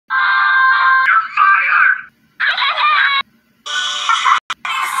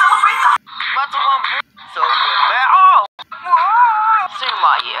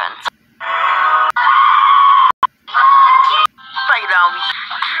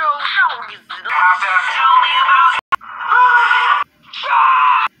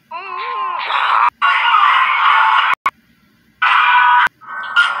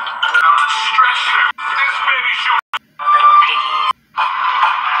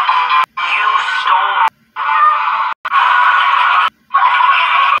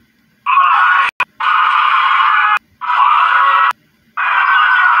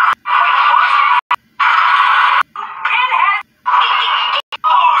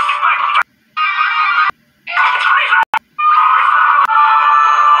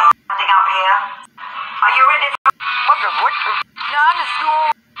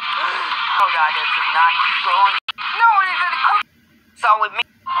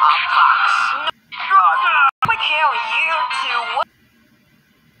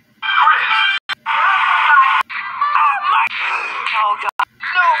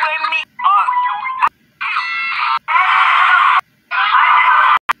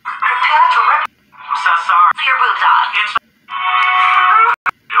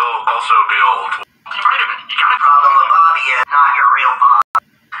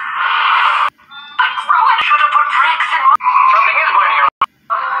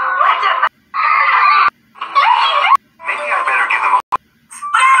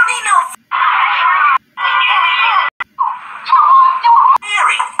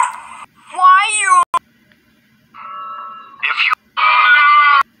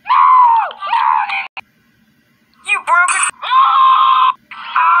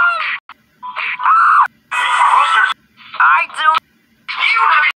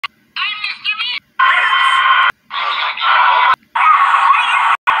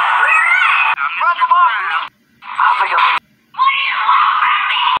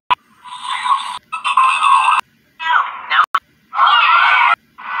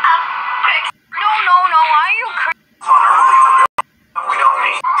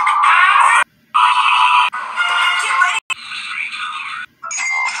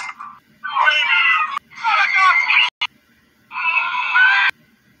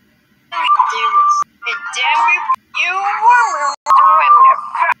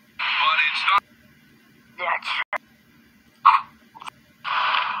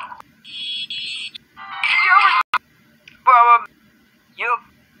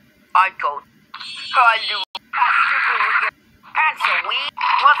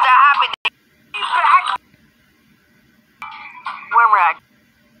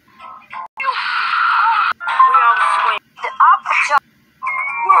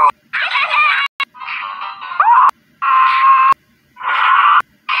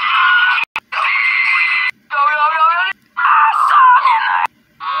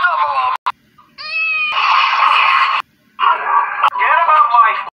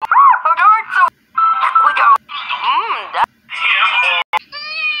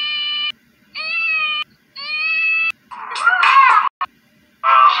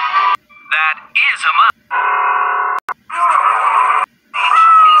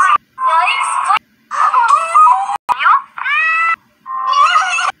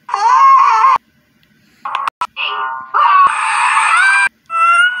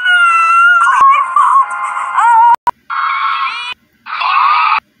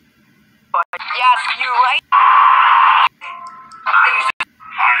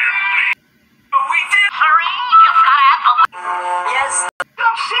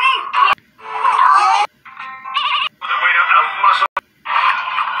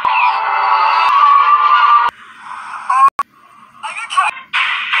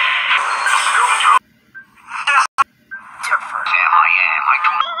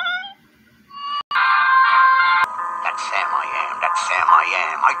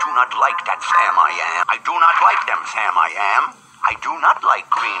shocked at Sam, I am. I do not like them, Sam, I am. I do not like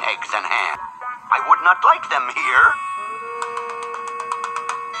green eggs and ham. I would not like them here.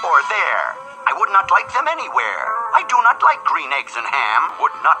 Or there. I would not like them anywhere. I do not like green eggs and ham.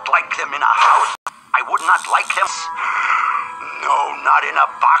 Would not like them in a house. I would not like them. No, not in a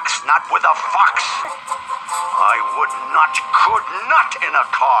box, not with a fox. I would not, could not in a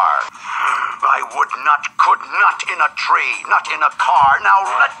car. I would not, could not in a tree, not in a car. Now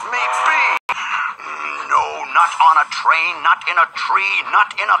let me be. No, not on a train, not in a tree,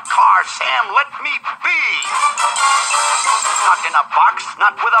 not in a car. Sam, let me be. Not in a box,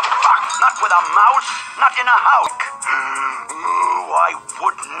 not with a fox, not with a mouse, not in a house. I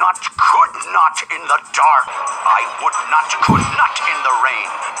would not, could not in the dark. I would not, could not in the rain.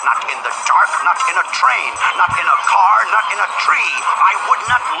 Not in the dark, not in a train, not in a car, not in a tree. I would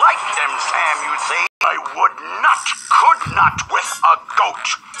not like them, Sam, you say. I would not, could not with a goat.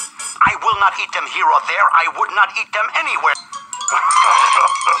 I will not eat them here or there. I would not eat them anywhere.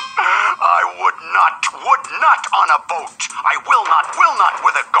 I would not on a boat. I will not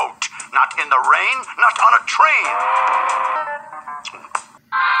with a goat. Not in the rain, not on a train.